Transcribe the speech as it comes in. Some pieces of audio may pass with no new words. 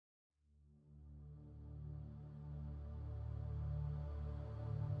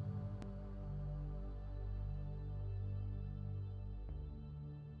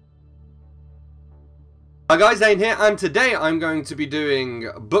Hi guys, Dane here, and today I'm going to be doing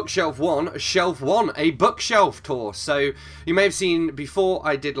Bookshelf 1, Shelf 1, a bookshelf tour. So, you may have seen before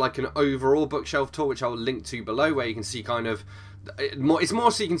I did like an overall bookshelf tour, which I'll link to below, where you can see kind of, it's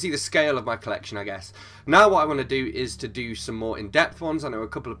more so you can see the scale of my collection, I guess. Now what I want to do is to do some more in-depth ones. I know a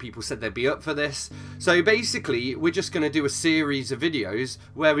couple of people said they'd be up for this. So basically, we're just going to do a series of videos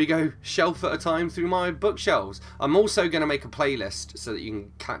where we go shelf at a time through my bookshelves. I'm also going to make a playlist so that you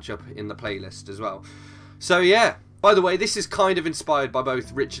can catch up in the playlist as well. So yeah, by the way, this is kind of inspired by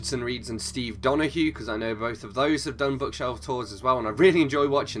both Richardson Reads and Steve Donahue, because I know both of those have done bookshelf tours as well, and I really enjoy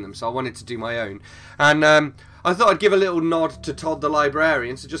watching them, so I wanted to do my own. And I thought I'd give a little nod to Todd the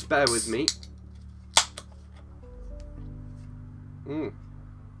Librarian, so just bear with me.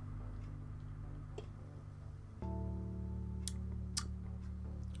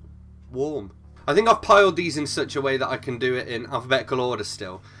 Warm. I think I've piled these in such a way that I can do it in alphabetical order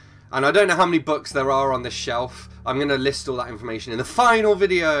still. And I don't know how many books there are on this shelf. I'm going to list all that information in the final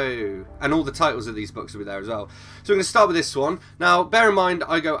video. And all the titles of these books will be there as well. So we're going to start with this one. Now, bear in mind,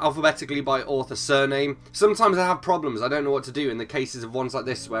 I go alphabetically by author surname. Sometimes I have problems. I don't know what to do in the cases of ones like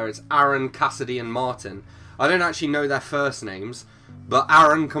this where it's Aaron, Cassady and Martin. I don't actually know their first names. But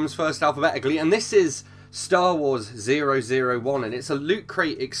Aaron comes first alphabetically. And this is Star Wars 001. And it's a Loot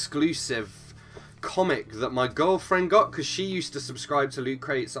Crate exclusive comic that my girlfriend got because she used to subscribe to Loot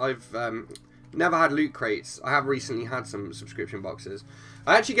Crates. I've never had Loot Crates. I have recently had some subscription boxes.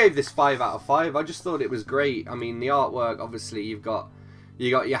 I actually gave this 5 out of 5. I just thought it was great. I mean, the artwork, obviously, you've got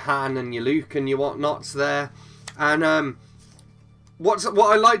your Han and your Luke and your whatnots there. And what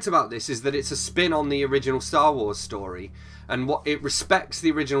I liked about this is that it's a spin on the original Star Wars story. And what it respects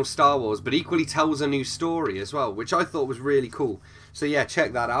the original Star Wars, but equally tells a new story as well, which I thought was really cool. So yeah,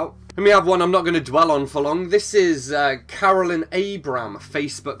 check that out. Then we have one I'm not going to dwell on for long. This is Carolyn Abram,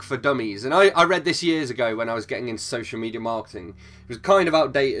 Facebook for Dummies. And I read this years ago when I was getting into social media marketing. It was kind of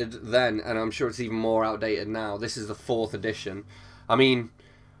outdated then, and I'm sure it's even more outdated now. This is the 4th edition. I mean,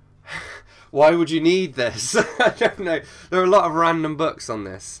 why would you need this? I don't know. There are a lot of random books on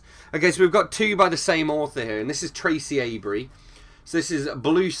this. Okay, so we've got 2 by the same author here, and this is Tracey Abrey. So this is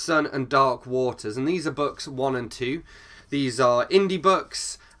Blue Sun and Dark Waters, and these are books 1 and 2. These are indie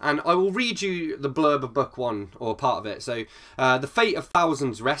books, and I will read you the blurb of book 1, or part of it. So, the fate of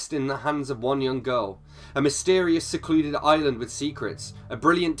thousands rests in the hands of one young girl. A mysterious, secluded island with secrets. A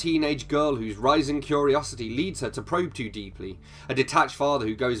brilliant teenage girl whose rising curiosity leads her to probe too deeply. A detached father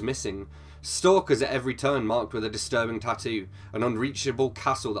who goes missing. Stalkers at every turn marked with a disturbing tattoo. An unreachable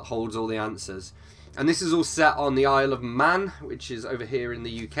castle that holds all the answers. And this is all set on the Isle of Man, which is over here in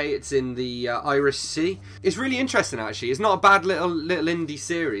the UK. It's in the Irish Sea. It's really interesting, actually. It's not a bad little indie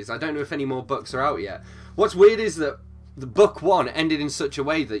series. I don't know if any more books are out yet. What's weird is that the book 1 ended in such a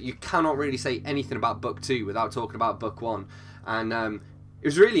way that you cannot really say anything about book 2 without talking about book 1. And it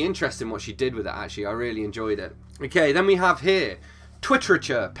was really interesting what she did with it, actually. I really enjoyed it. Okay, then we have here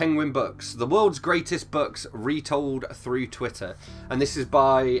Twitterature, Penguin Books, the world's greatest books retold through Twitter. And this is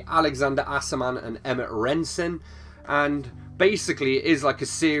by Alexander Asimov and Emmett Renson. And basically it is like a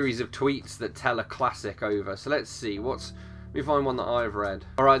series of tweets that tell a classic over. So let's see, let me find one that I've read.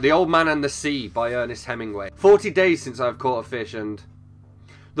 Alright, The Old Man and the Sea by Ernest Hemingway. 40 days since I've caught a fish and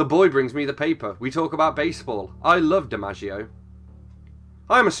the boy brings me the paper. We talk about baseball. I love DiMaggio.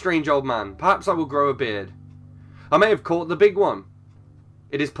 I am a strange old man. Perhaps I will grow a beard. I may have caught the big one.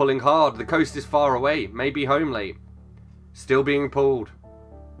 It is pulling hard. The coast is far away. Maybe home late. Still being pulled.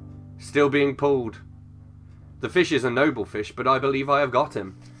 Still being pulled. The fish is a noble fish, but I believe I have got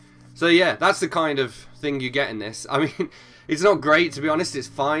him. So yeah, that's the kind of thing you get in this. I mean, it's not great, to be honest. It's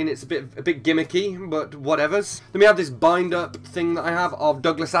fine. It's a bit gimmicky, but whatevers. Then we have this bind-up thing that I have of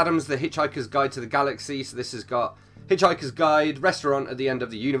Douglas Adams, The Hitchhiker's Guide to the Galaxy. So this has got Hitchhiker's Guide, Restaurant at the End of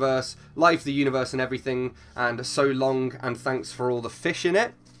the Universe, Life, the Universe and Everything, and So Long and Thanks for All the Fish in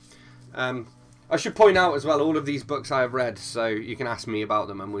it. I should point out as well, all of these books I have read, so you can ask me about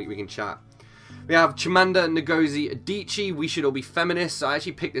them and we can chat. We have Chimamanda Ngozi Adichie, We Should All Be Feminists. I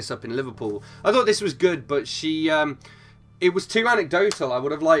actually picked this up in Liverpool. I thought this was good, but it was too anecdotal. I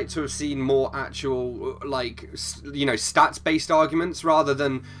would have liked to have seen more actual, like, you know, stats-based arguments rather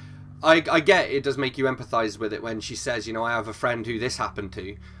than... I get it does make you empathise with it when she says, you know, I have a friend who this happened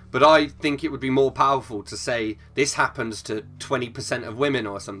to. But I think it would be more powerful to say this happens to 20% of women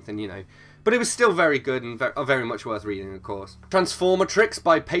or something, you know. But it was still very good and very much worth reading, of course. Transformatrix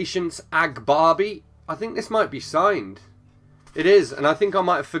by Patience Agbabi. I think this might be signed. It is, and I think I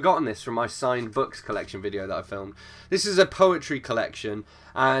might have forgotten this from my signed books collection video that I filmed. This is a poetry collection,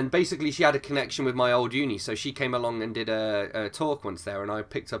 and basically she had a connection with my old uni, so she came along and did a talk once there, and I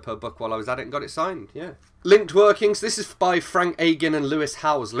picked up her book while I was at it and got it signed, yeah. Linked Workings, this is by Frank Agin and Lewis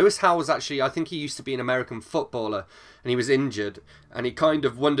Howes. Lewis Howes, actually, I think he used to be an American footballer, and he was injured, and he kind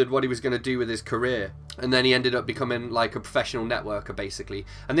of wondered what he was going to do with his career, and then he ended up becoming like a professional networker, basically.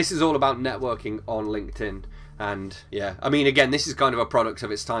 And this is all about networking on LinkedIn. And yeah, I mean, again, this is kind of a product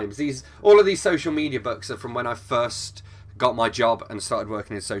of its times. All of these social media books are from when I first got my job and started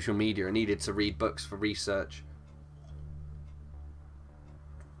working in social media and needed to read books for research.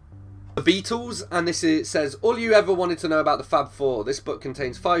 The Beatles, and it says, all you ever wanted to know about the Fab Four. This book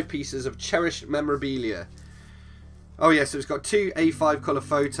contains 5 pieces of cherished memorabilia. Oh yeah, so it's got 2 A5 colour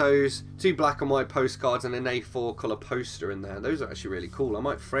photos, 2 black and white postcards, and an A4 colour poster in there. Those are actually really cool. I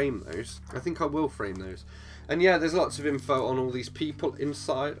might frame those. I think I will frame those. And yeah, there's lots of info on all these people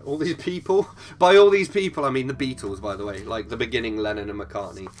inside. All these people? By all these people, I mean the Beatles, by the way. Like the beginning Lennon and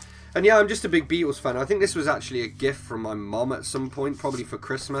McCartney. And yeah, I'm just a big Beatles fan. I think this was actually a gift from my mom at some point, probably for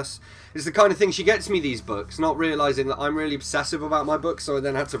Christmas. It's the kind of thing, she gets me these books, not realising that I'm really obsessive about my books, so I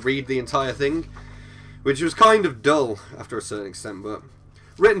then had to read the entire thing. Which was kind of dull, after a certain extent, but...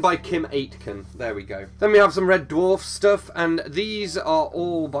 Written by Pam Aitken. There we go. Then we have some Red Dwarf stuff, and these are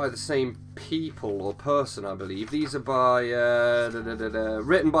all by the same people or person, I believe. These are by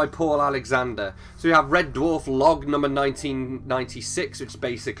written by Paul Alexander. So we have Red Dwarf log number 1996, which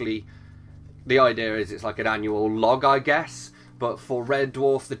basically the idea is it's like an annual log, I guess. But for Red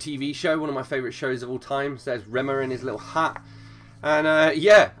Dwarf, the TV show, one of my favourite shows of all time, there's Rimmer in his little hat. And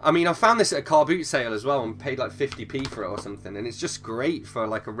yeah, I mean, I found this at a car boot sale as well and paid like 50p for it or something. And it's just great for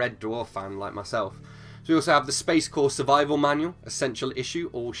like a Red Dwarf fan like myself. So we also have the Space Corps Survival Manual, Essential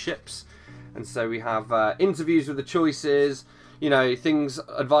Issue, all ships. And so we have interviews with the choices, you know, things,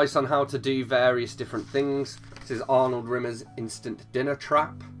 advice on how to do various different things. This is Arnold Rimmer's Instant Dinner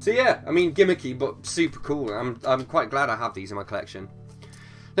Trap. So yeah, I mean, gimmicky, but super cool. I'm quite glad I have these in my collection.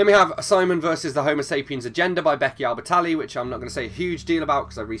 Then we have Simon versus the Homo Sapiens Agenda by Becky Albertalli, which I'm not going to say a huge deal about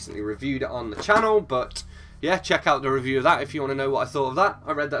because I recently reviewed it on the channel, but yeah, check out the review of that if you want to know what I thought of that.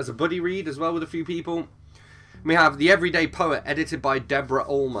 I read that as a buddy read as well with a few people. We have The Everyday Poet, edited by Deborah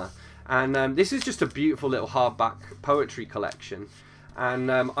Alma, and this is just a beautiful little hardback poetry collection. And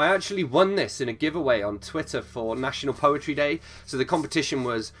I actually won this in a giveaway on Twitter for National Poetry Day. So the competition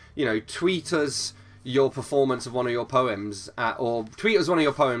was, you know, tweet us your performance of one of your poems or tweet us one of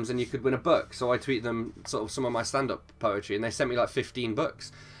your poems and you could win a book. So I tweet them sort of some of my stand-up poetry and they sent me like 15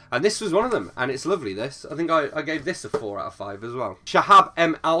 books and this was one of them, and it's lovely. This, I think I gave this a 4 out of 5 as well. Shahab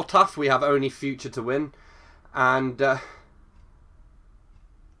M. Altaf, we have Only Future to Win. And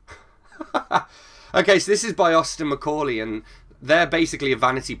okay, so this is by Austin Macaulay, and they're basically a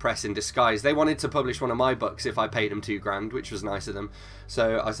vanity press in disguise. They wanted to publish one of my books if I paid them £2 which was nice of them.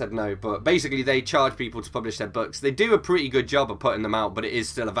 So I said no, but basically they charge people to publish their books. They do a pretty good job of putting them out, but it is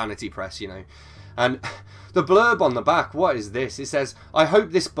still a vanity press, you know. And the blurb on the back, what is this? It says, I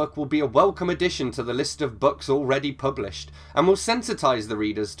hope this book will be a welcome addition to the list of books already published and will sensitize the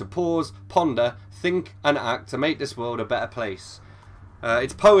readers to pause, ponder, think and act to make this world a better place.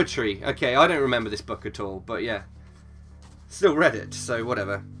 It's poetry. Okay, I don't remember this book at all, but yeah. Still read it, so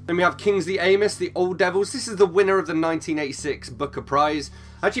whatever. Then we have Kingsley Amis, The Old Devils. This is the winner of the 1986 Booker Prize.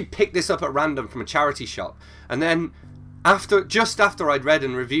 I actually picked this up at random from a charity shop. And then, just after I'd read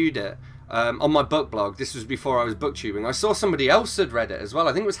and reviewed it, on my book blog, this was before I was booktubing, I saw somebody else had read it as well.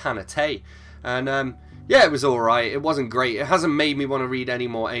 I think it was Hannah Tay. And yeah, it was alright. It wasn't great. It hasn't made me want to read any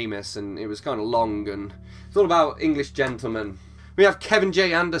more Amis, and it was kind of long, and it's all about English gentlemen. We have Kevin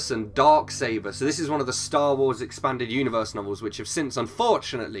J. Anderson, Darksaber. So this is one of the Star Wars Expanded Universe novels, which have since,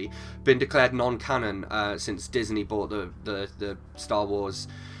 unfortunately, been declared non-canon since Disney bought the Star Wars,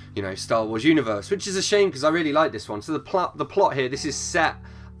 you know, Star Wars universe, which is a shame because I really like this one. So the plot here, this is set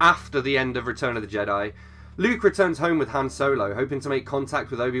after the end of Return of the Jedi. Luke returns home with Han Solo, hoping to make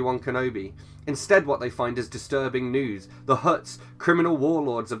contact with Obi-Wan Kenobi. Instead, what they find is disturbing news. The Hutts, criminal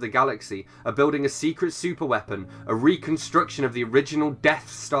warlords of the galaxy, are building a secret superweapon, a reconstruction of the original Death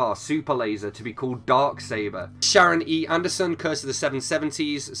Star super laser to be called Darksaber. Sharon E. Anderson, Curse of the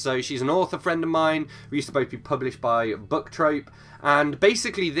 770s, so she's an author friend of mine. We used to both be published by Book Trope, and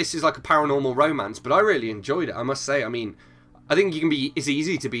basically this is like a paranormal romance, but I really enjoyed it, I must say. I mean, I think it's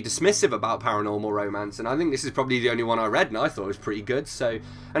easy to be dismissive about paranormal romance, and I think this is probably the only one I read, and I thought it was pretty good. So, and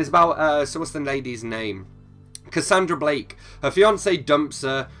it's about, so what's the lady's name? Cassandra Blake. Her fiance dumps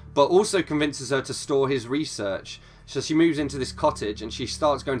her, but also convinces her to store his research. So she moves into this cottage and she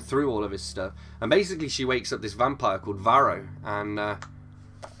starts going through all of his stuff. And basically she wakes up this vampire called Varro. And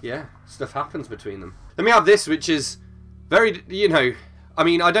yeah, stuff happens between them. Then we have this, which is very, you know, I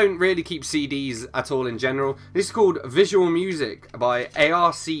mean, I don't really keep CDs at all in general. This is called Visual Music by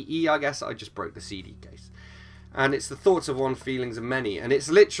ARCE, I guess. I just broke the CD case. And it's the thoughts of one, feelings of many. And it's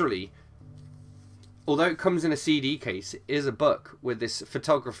literally, although it comes in a CD case, it is a book with this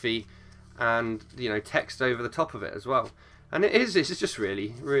photography and, you know, text over the top of it as well. And this is just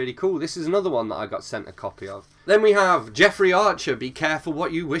really, really cool. This is another one that I got sent a copy of. Then we have Jeffrey Archer, Be Careful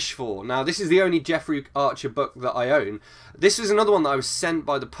What You Wish For. Now, this is the only Jeffrey Archer book that I own. This was another one that I was sent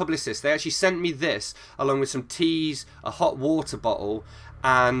by the publicist. They actually sent me this, along with some teas, a hot water bottle,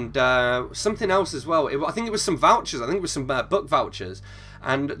 and something else as well. I think it was some vouchers. I think it was some book vouchers.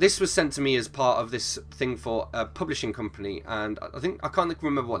 And this was sent to me as part of this thing for a publishing company, and I can't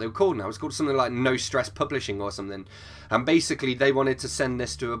remember what they were called now. It was called something like No Stress Publishing or something. And basically they wanted to send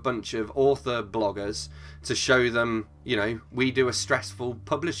this to a bunch of author bloggers to show them, you know, we do a stressful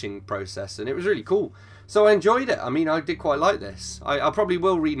publishing process, and it was really cool. So I enjoyed it. I mean, I did quite like this. I probably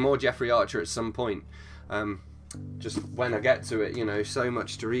will read more Jeffrey Archer at some point. Just when I get to it, you know, so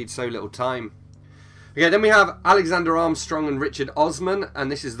much to read, so little time. Okay, then we have Alexander Armstrong and Richard Osman, and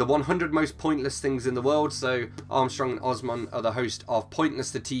this is the 100 Most Pointless Things in the World. So Armstrong and Osman are the host of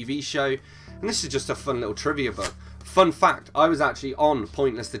Pointless the TV show, and this is just a fun little trivia book. Fun fact, I was actually on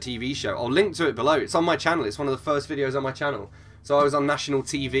Pointless the TV show. I'll link to it below. It's on my channel. It's one of the first videos on my channel. So I was on national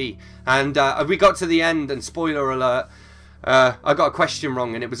TV, and we got to the end, and spoiler alert, I got a question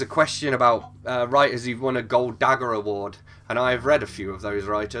wrong, and it was a question about writers who've won a Gold Dagger Award, and I've read a few of those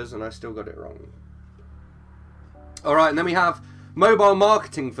writers, and I still got it wrong. Alright, and then we have Mobile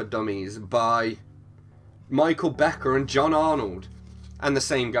Marketing for Dummies by Michael Becker and John Arnold. And the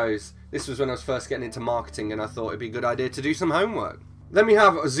same goes. This was when I was first getting into marketing, and I thought it'd be a good idea to do some homework. Then we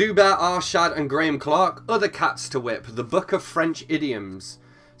have Zubair Arshad and Graham Clark, Other Cats to Whip, the Book of French Idioms.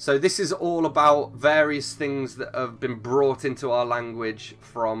 So this is all about various things that have been brought into our language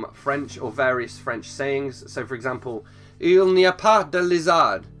from French, or various French sayings. So for example, Il n'y a pas de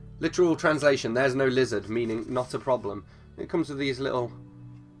lizard. Literal translation, there's no lizard, meaning not a problem. It comes with these little,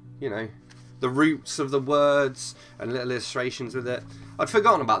 you know, the roots of the words and little illustrations with it. I'd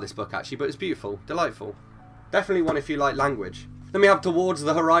forgotten about this book actually, but it's beautiful, delightful. Definitely one if you like language. Then we have Towards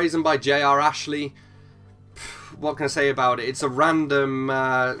the Horizon by J.R. Ashley. What can I say about it? It's a random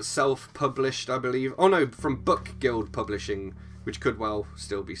self-published, I believe. Oh no, from Book Guild Publishing, which could well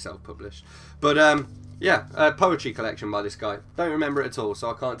still be self-published. But yeah, a poetry collection by this guy. Don't remember it at all, so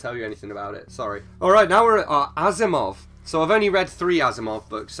I can't tell you anything about it. Sorry. Alright, now we're at Asimov. So I've only read 3 Asimov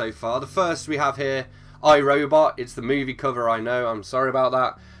books so far. The first we have here, I, Robot. It's the movie cover, I know. I'm sorry about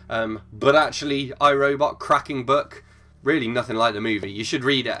that. But actually, I, Robot, cracking book. Really nothing like the movie. You should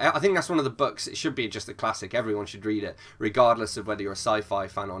read it. I think that's one of the books. It should be just a classic. Everyone should read it, regardless of whether you're a sci-fi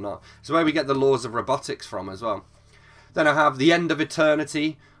fan or not. It's where we get the laws of robotics from as well. Then I have The End of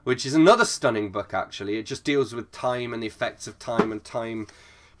Eternity, which is another stunning book, actually. It just deals with time and the effects of time and time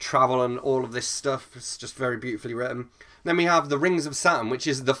travel and all of this stuff. It's just very beautifully written. Then we have The Rings of Saturn, which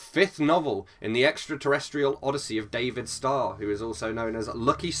is the 5th novel in the extraterrestrial odyssey of David Starr, who is also known as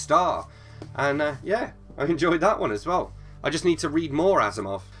Lucky Starr. And yeah, I enjoyed that one as well. I just need to read more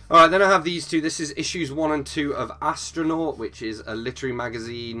Asimov. Alright, then I have these two. This is issues 1 and 2 of Astronaut, which is a literary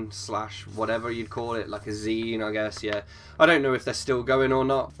magazine slash whatever you'd call it, like a zine, I guess, yeah. I don't know if they're still going or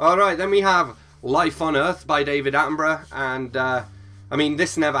not. Alright, then we have Life on Earth by David Attenborough, and I mean,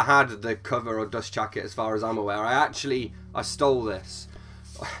 this never had the cover or dust jacket as far as I'm aware. I stole this.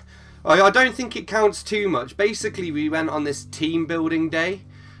 I don't think it counts too much. Basically, we went on this team building day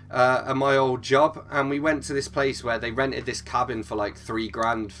at my old job, and we went to this place where they rented this cabin for like $3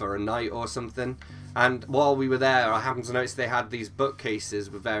 grand for a night or something. And while we were there, I happened to notice they had these bookcases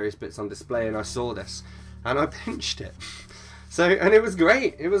with various bits on display, and I saw this and I pinched it. And it was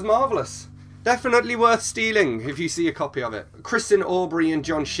great. It was marvellous. Definitely worth stealing if you see a copy of it. Kristen Aubrey and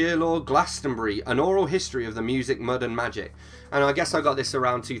John Shearlaw, Glastonbury, An Oral History of the Music, Mud and Magic. And I guess I got this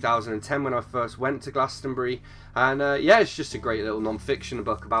around 2010 when I first went to Glastonbury. And yeah, it's just a great little non-fiction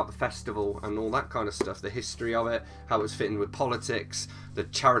book about the festival and all that kind of stuff. The history of it, how it was fitting with politics, the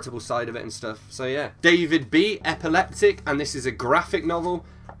charitable side of it and stuff. So yeah. David B., Epileptic, and this is a graphic novel.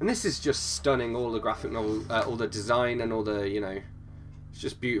 And this is just stunning, all the graphic novel, all the design and all the, you know, it's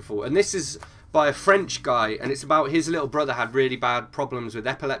just beautiful. And this is by a French guy, and it's about his little brother had really bad problems with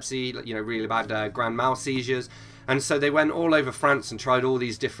epilepsy, you know, really bad grand mal seizures. And so they went all over France and tried all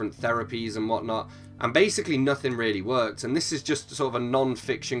these different therapies and whatnot, and basically nothing really worked. And this is just sort of a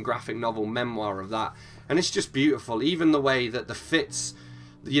non-fiction graphic novel memoir of that. and it's just beautiful. Even the way that the fits,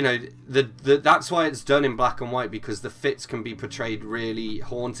 you know, that's why it's done in black and white, because the fits can be portrayed really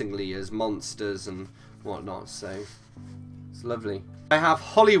hauntingly as monsters and whatnot. So it's lovely. I have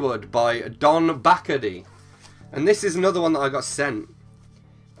Hollywood by Don Bachardy, and this is another one that I got sent.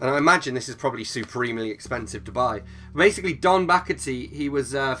 And I imagine this is probably supremely expensive to buy. Basically, Don Bachardy, he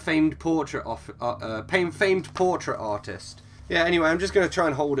was a famed portrait artist. Yeah, anyway, I'm just going to try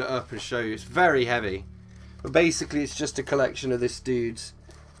and hold it up and show you. It's very heavy. But basically, it's just a collection of this dude's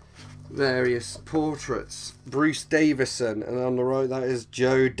various portraits. Bruce Davison, and on the right, that is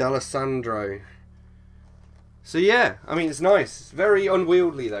Joe D'Alessandro. So yeah, I mean, it's nice. It's very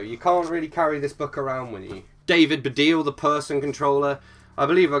unwieldy, though. You can't really carry this book around with you. David Baddiel, the person controller. I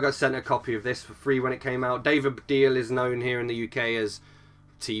believe I got sent a copy of this for free when it came out. David Baddiel is known here in the UK as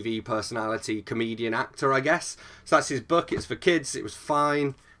TV personality, comedian, actor, I guess. So that's his book. It's for kids. It was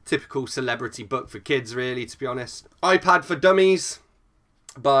fine. Typical celebrity book for kids, really, to be honest. iPad for Dummies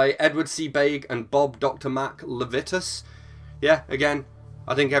by Edward C. Baig and Bob Dr. Mac Levitus. Yeah, again,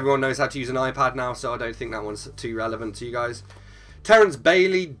 I think everyone knows how to use an iPad now, so I don't think that one's too relevant to you guys. Terence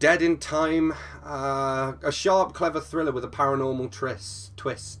Bailey, Dead in Time, a sharp, clever thriller with a paranormal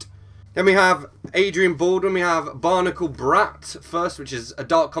twist. Then we have Adrian Baldwin, we have Barnacle Brat first, which is a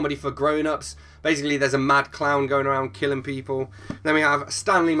dark comedy for grown-ups. Basically, there's a mad clown going around killing people. Then we have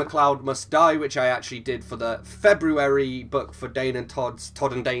Stanley McCloud Must Die, which I actually did for the February book for Dane and Todd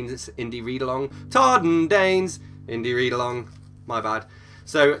and Dane's Indie Read-Along. Todd and Dane's Indie Read-Along, my bad.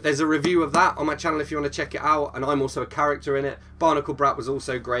 So there's a review of that on my channel if you want to check it out, and I'm also a character in it. Barnacle Brat was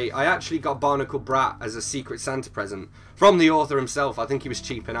also great. I actually got Barnacle Brat as a Secret Santa present from the author himself. I think he was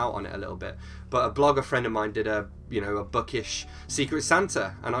cheaping out on it a little bit, but a blogger friend of mine did a, you know, a bookish Secret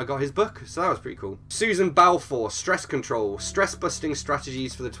Santa, and I got his book, so that was pretty cool. Susan Balfour, Stress Control, Stress Busting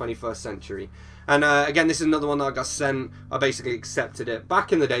Strategies for the 21st Century. And again, this is another one that I got sent. I basically accepted it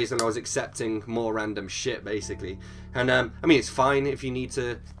back in the days when I was accepting more random shit, basically. And I mean, it's fine if you need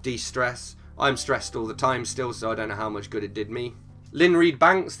to de-stress. I'm stressed all the time still, so I don't know how much good it did me. Lynn Reed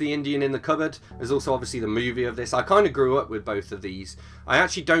Banks, The Indian in the Cupboard. There's also obviously the movie of this. I kind of grew up with both of these. I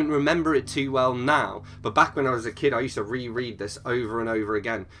actually don't remember it too well now, but back when I was a kid, I used to reread this over and over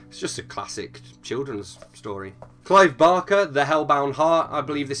again. It's just a classic children's story. Clive Barker, The Hellbound Heart. I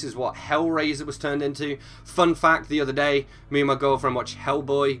believe this is what Hellraiser was turned into. Fun fact, the other day, me and my girlfriend watched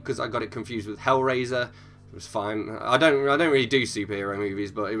Hellboy because I got it confused with Hellraiser. It was fine. I don't really do superhero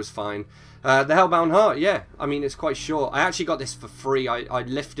movies, but it was fine. The Hellbound Heart, yeah. I mean, it's quite short. I actually got this for free. I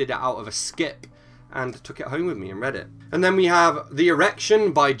lifted it out of a skip and took it home with me and read it. And then we have The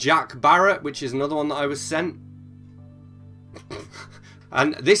Erection by Jack Barrett, which is another one that I was sent.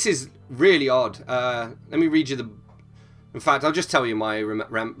 And this is really odd. Let me read you the... In fact, I'll just tell you my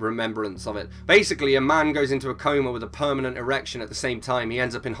remembrance of it. Basically, a man goes into a coma with a permanent erection at the same time. He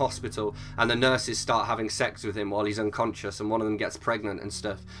ends up in hospital, and the nurses start having sex with him while he's unconscious, and one of them gets pregnant and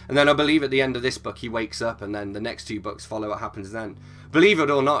stuff. And then I believe at the end of this book, he wakes up, and then the next two books follow what happens then. Believe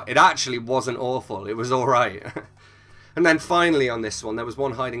it or not, it actually wasn't awful. It was alright. And then finally on this one, there was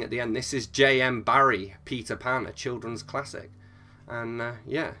one hiding at the end. This is J.M. Barrie, Peter Pan, a children's classic. And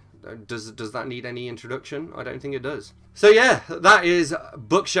yeah, does that need any introduction? I don't think it does. So yeah, that is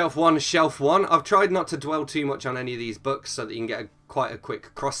Bookshelf 1, Shelf 1. I've tried not to dwell too much on any of these books so that you can get quite a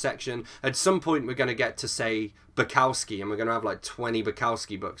quick cross-section. At some point we're going to get to, say, Bukowski, and we're going to have like 20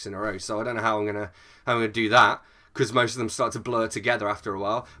 Bukowski books in a row. So I don't know how I'm going to do that, because most of them start to blur together after a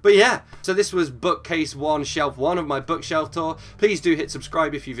while. But yeah, so this was Bookcase 1, Shelf 1 of my bookshelf tour. Please do hit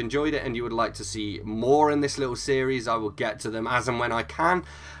subscribe if you've enjoyed it and you would like to see more in this little series. I will get to them as and when I can.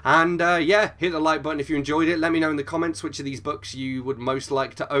 And yeah, hit the like button if you enjoyed it. Let me know in the comments which of these books you would most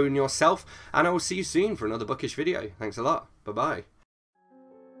like to own yourself. And I will see you soon for another bookish video. Thanks a lot. Bye-bye.